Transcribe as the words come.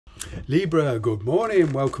Libra, good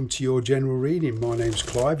morning. Welcome to your general reading. My name's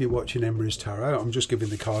Clive. You're watching Emery's Tarot. I'm just giving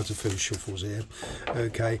the cards a few shuffles here.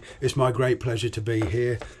 Okay, it's my great pleasure to be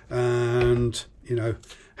here. And, you know,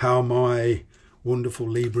 how are my wonderful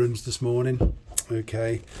Librans this morning?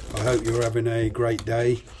 Okay, I hope you're having a great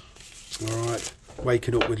day. All right,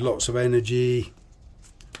 waking up with lots of energy.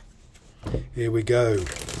 Here we go.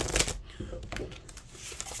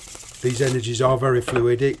 These energies are very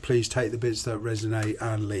fluidic. Please take the bits that resonate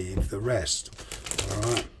and leave the rest. All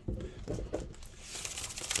right.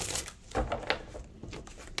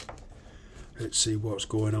 Let's see what's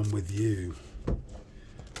going on with you. And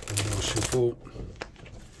I'll shuffle.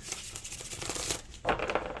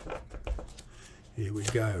 Here we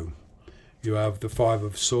go. You have the Five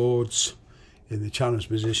of Swords. In the challenge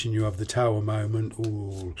position, you have the Tower moment.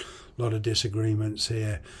 Ooh, a lot of disagreements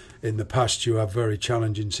here. In the past, you have very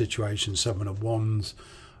challenging situations. Seven of Wands.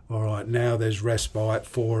 All right, now there's respite.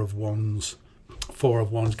 Four of Wands. Four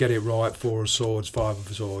of Wands. Get it right. Four of Swords. Five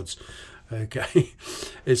of Swords. Okay.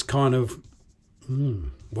 It's kind of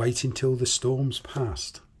waiting till the storm's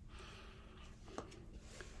passed.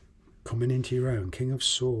 Coming into your own. King of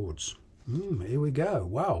Swords. Here we go.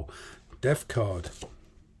 Wow. Death card.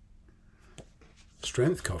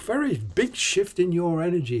 Strength card. Very big shift in your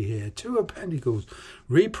energy here. Two of Pentacles.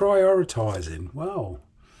 Reprioritizing. Wow.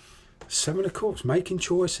 Seven of Cups. Making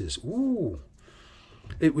choices. Ooh.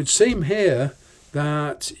 It would seem here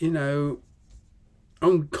that, you know,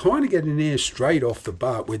 I'm kind of getting here straight off the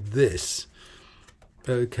bat with this.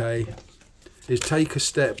 Okay. Is take a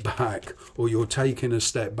step back, or you're taking a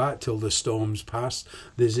step back till the storm's passed.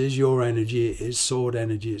 This is your energy. It is sword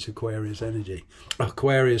energy. It's Aquarius energy.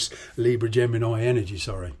 Aquarius, Libra, Gemini energy,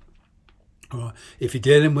 sorry. All right. If you're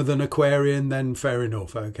dealing with an Aquarian, then fair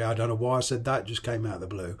enough. Okay, I don't know why I said that. Just came out of the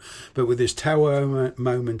blue. But with this Tower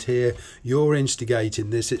moment here, you're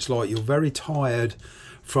instigating this. It's like you're very tired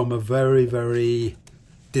from a very, very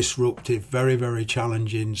disruptive, very, very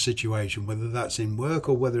challenging situation, whether that's in work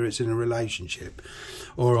or whether it's in a relationship.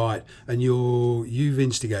 All right, and you've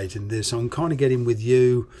instigated this. I'm kind of getting with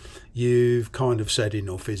you. You've kind of said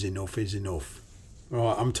enough is enough is enough. All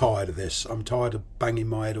right, I'm tired of this. I'm tired of banging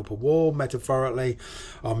my head up a wall, metaphorically.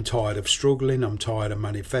 I'm tired of struggling. I'm tired of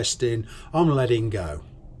manifesting. I'm letting go.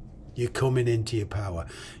 You're coming into your power.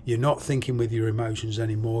 You're not thinking with your emotions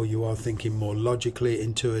anymore. You are thinking more logically,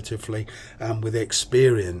 intuitively, and with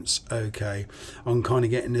experience. Okay, I'm kind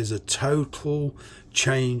of getting there's a total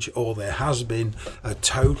change, or there has been a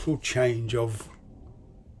total change of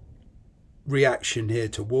reaction here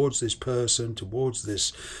towards this person, towards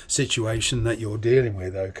this situation that you're dealing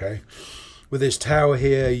with. Okay, with this Tower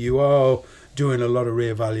here, you are doing a lot of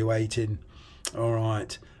reevaluating. All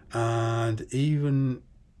right, and even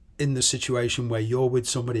in the situation where you're with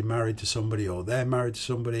somebody, married to somebody, or they're married to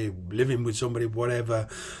somebody, living with somebody, whatever,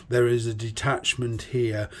 there is a detachment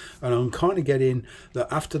here. And I'm kind of getting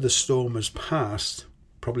that after the storm has passed,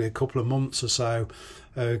 probably a couple of months or so,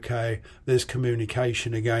 okay, there's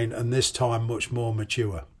communication again, and this time much more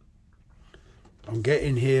mature. I'm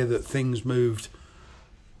getting here that things moved.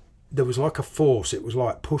 There was like a force. It was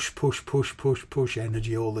like push, push, push, push, push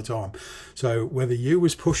energy all the time. So whether you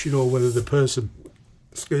was pushing or whether the person,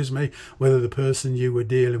 whether the person you were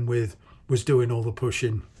dealing with was doing all the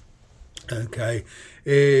pushing, okay,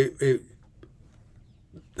 you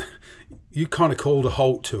kind of called a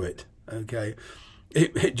halt to it. Okay,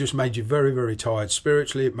 it just made you very, very tired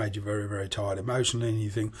spiritually. It made you very, very tired emotionally, and you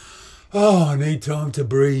think, oh, I need time to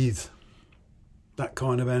breathe. That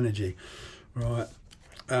kind of energy, right?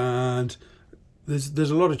 And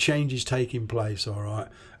there's a lot of changes taking place. All right,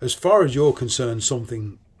 as far as you're concerned,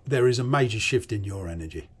 there is a major shift in your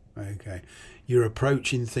energy. Okay, you're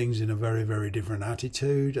approaching things in a very, very different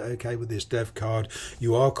attitude. Okay, with this Death card,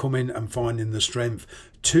 you are coming and finding the strength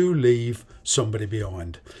to leave somebody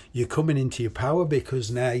behind. You're coming into your power because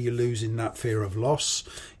now you're losing that fear of loss.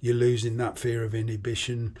 You're losing that fear of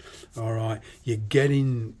inhibition. All right,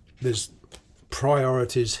 there's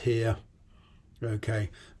priorities here. Okay,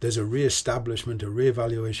 there's a re-establishment, a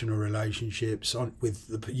re-evaluation of relationships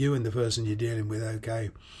with you and the person you're dealing with. Okay,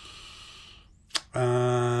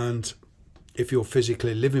 and if you're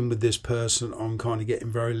physically living with this person, I'm kind of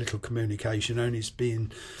getting very little communication. Only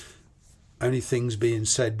things being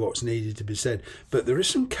said what's needed to be said. But there is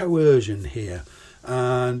some coercion here,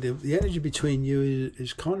 and the energy between you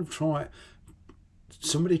is kind of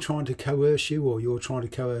somebody trying to coerce you, or you're trying to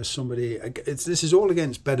coerce somebody. This is all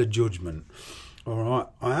against better judgment. All right,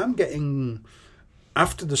 I am getting,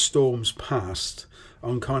 after the storm's passed,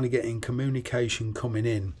 I'm kind of getting communication coming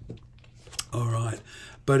in All right.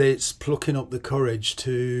 But it's plucking up the courage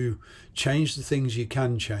to change the things you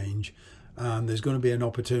can change. And there's going to be an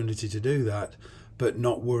opportunity to do that, but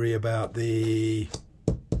not worry about the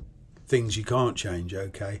things you can't change,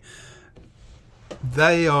 okay?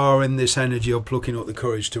 They are in this energy of plucking up the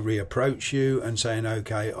courage to reapproach you and saying,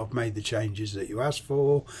 okay, I've made the changes that you asked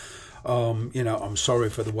for. You know, I'm sorry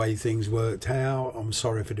for the way things worked out. I'm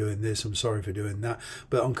sorry for doing this. I'm sorry for doing that.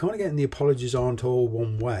 But I'm kind of getting the apologies aren't all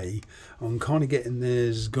one way. I'm kind of getting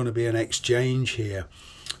there's going to be an exchange here.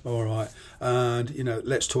 All right. And, you know,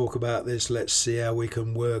 let's talk about this. Let's see how we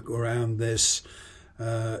can work around this.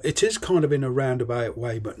 It is kind of in a roundabout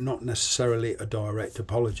way, but not necessarily a direct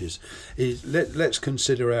apologies. Let's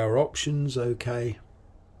consider our options, okay?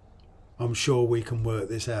 I'm sure we can work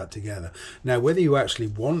this out together. Now, whether you actually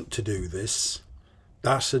want to do this,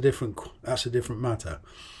 that's a different matter,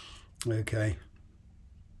 okay?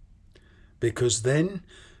 Because then,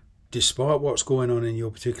 despite what's going on in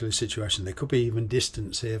your particular situation, there could be even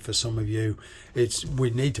distance here for some of you.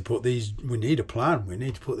 We need a plan. We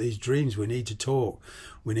need to put these dreams. We need to talk.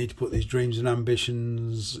 We need to put these dreams and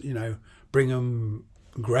ambitions, you know, bring them,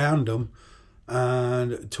 ground them,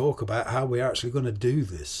 and talk about how we're actually going to do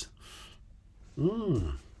this.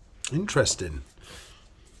 Interesting.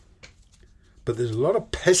 But there's a lot of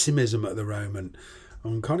pessimism at the moment.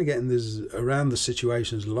 I'm kind of getting this around the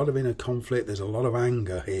situations, a lot of inner conflict, there's a lot of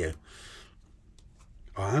anger here.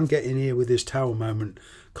 I am getting here with this tower moment,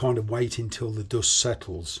 kind of waiting till the dust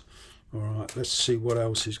settles. All right, let's see what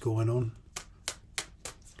else is going on.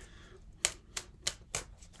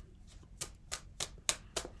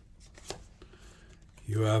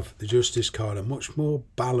 You have the Justice card, a much more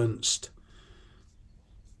balanced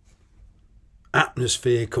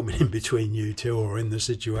atmosphere coming in between you two or in the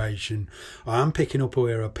situation. I am picking up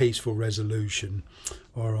here a peaceful resolution.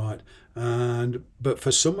 All right. But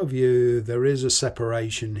for some of you, there is a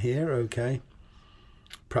separation here, okay?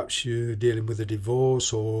 Perhaps you're dealing with a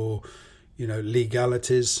divorce or, you know,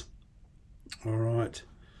 legalities. All right.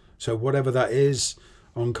 So whatever that is,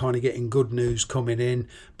 I'm kind of getting good news coming in,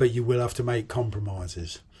 but you will have to make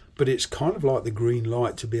compromises. But it's kind of like the green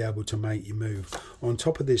light to be able to make you move. On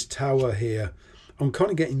top of this tower here, I'm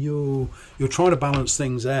kind of getting you're trying to balance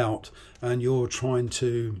things out, and you're trying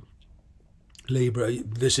to, Libra,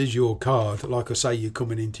 this is your card. Like I say, you're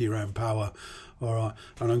coming into your own power. All right.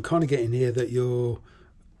 And I'm kind of getting here that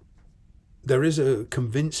there is a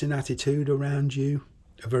convincing attitude around you,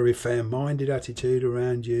 a very fair-minded attitude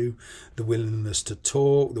around you, the willingness to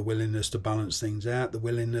talk, the willingness to balance things out, the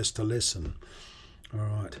willingness to listen. All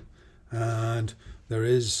right. And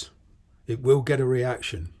it will get a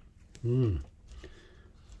reaction.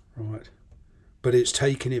 Right. But it's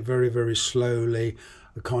taking it very, very slowly,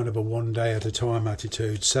 a kind of a one day at a time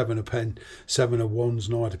attitude. Seven of Wands,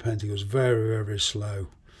 Knight of Pentacles, very, very slow.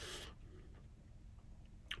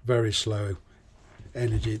 Very slow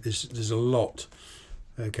energy. There's a lot.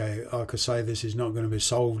 Okay, like I say, this is not going to be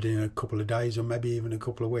solved in a couple of days or maybe even a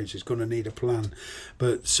couple of weeks. It's going to need a plan.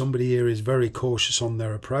 But somebody here is very cautious on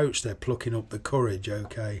their approach. They're plucking up the courage,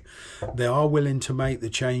 okay? They are willing to make the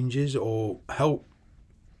changes or help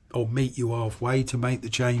or meet you halfway to make the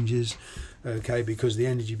changes, okay? Because the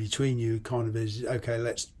energy between you kind of is, okay,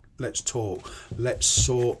 let's talk. Let's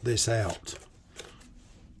sort this out.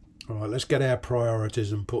 All right, let's get our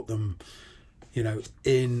priorities and put them, you know,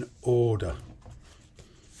 in order.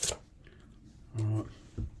 All right.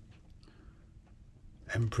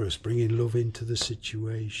 Empress, bringing love into the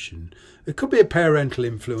situation. There could be a parental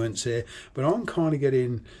influence here, but I'm kind of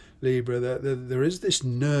getting, Libra, that there is this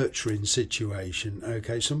nurturing situation.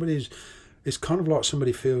 Okay, it's kind of like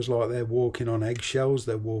somebody feels like they're walking on eggshells.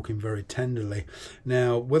 They're walking very tenderly.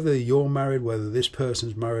 Now, whether you're married, whether this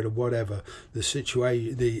person's married or whatever, the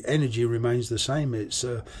situation, the energy remains the same. It's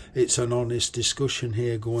an honest discussion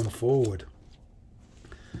here going forward.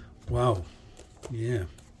 Wow. Yeah,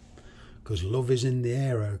 because love is in the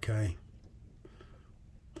air, okay?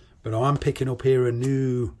 But I'm picking up here a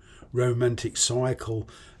new romantic cycle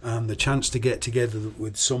and the chance to get together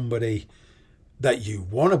with somebody that you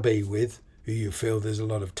want to be with, who you feel there's a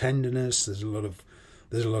lot of tenderness, there's a lot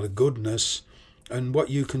of goodness, and what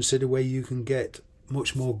you consider where you can get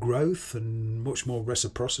much more growth and much more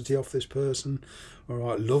reciprocity off this person. All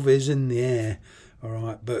right, love is in the air, all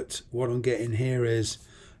right, but what I'm getting here is,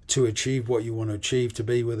 to achieve what you want to achieve, to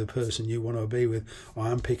be with the person you want to be with, I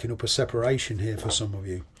am picking up a separation here for some of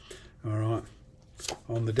you. All right.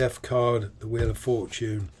 On the Death card, the Wheel of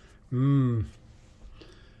Fortune.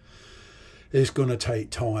 It's going to take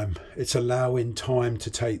time. It's allowing time to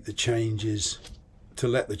take the changes, to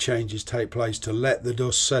let the changes take place, to let the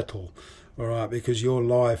dust settle. All right. Because your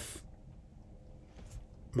life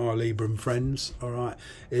my Libra friends, all right,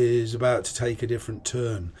 is about to take a different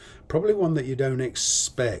turn. Probably one that you don't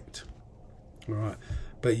expect, all right,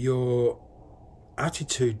 but your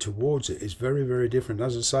attitude towards it is very, very different.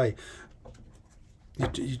 As I say,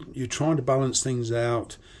 you're trying to balance things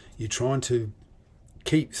out. You're trying to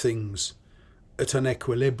keep things at an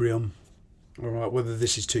equilibrium, all right, whether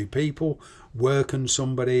this is two people, work and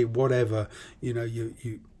somebody, whatever, you know,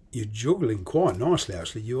 you're juggling quite nicely,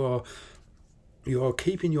 actually. You are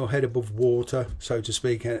keeping your head above water, so to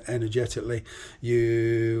speak, energetically.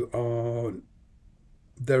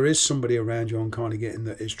 There is somebody around you on kind of getting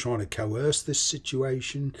that is trying to coerce this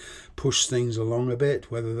situation, push things along a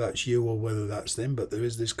bit, whether that's you or whether that's them, but there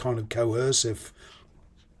is this kind of coercive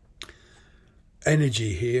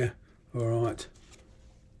energy here, all right.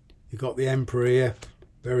 You've got the Emperor here,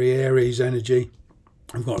 very Aries energy.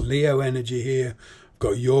 I've got Leo energy here. I've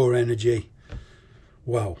got your energy.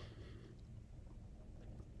 Well,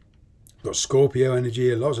 I've got Scorpio energy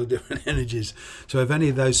here, lots of different energies. So if any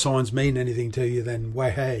of those signs mean anything to you, then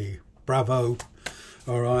way, hey, bravo,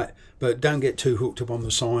 all right. But don't get too hooked up on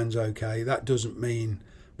the signs, okay? That doesn't mean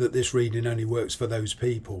that this reading only works for those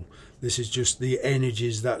people. This is just the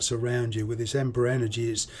energies that's around you. With this Emperor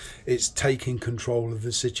energy, it's taking control of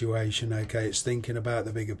the situation, okay? It's thinking about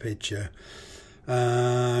the bigger picture.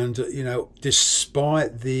 And, you know,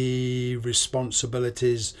 despite the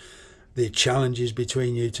responsibilities, the challenges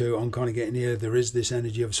between you two, I'm kind of getting here, there is this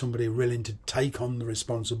energy of somebody willing to take on the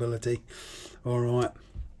responsibility, all right?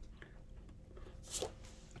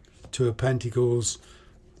 Two of Pentacles,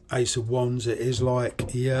 Ace of Wands, it is like,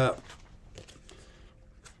 yeah,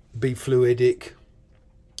 be fluidic,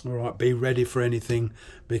 all right, be ready for anything,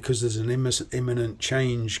 because there's an imminent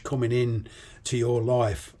change coming in to your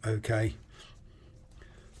life, okay?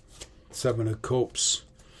 Seven of Cups,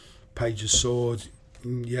 Page of Swords,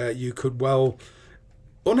 yeah, you could, well,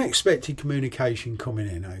 unexpected communication coming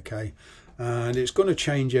in, okay? And it's going to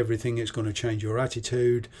change everything. It's going to change your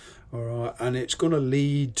attitude, all right? And it's going to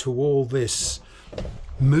lead to all this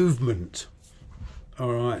movement,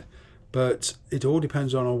 all right? But it all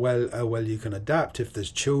depends on how well you can adapt. If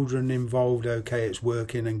there's children involved, okay, it's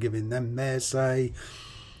working and giving them their say,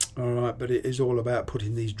 all right? But it is all about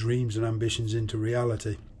putting these dreams and ambitions into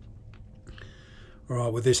reality. All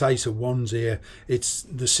right, with this Ace of Wands here, it's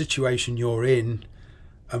the situation you're in,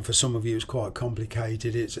 and for some of you it's quite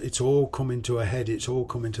complicated. It's all coming to a head. It's all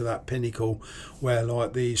coming to that pinnacle where,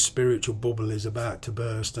 like, the spiritual bubble is about to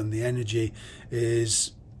burst, and the energy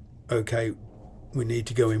is, okay, we need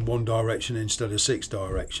to go in one direction instead of 6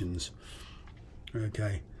 directions,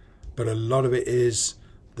 okay? But a lot of it is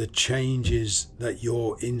the changes that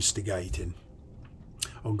you're instigating.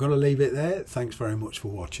 I'm going to leave it there. Thanks very much for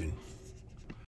watching.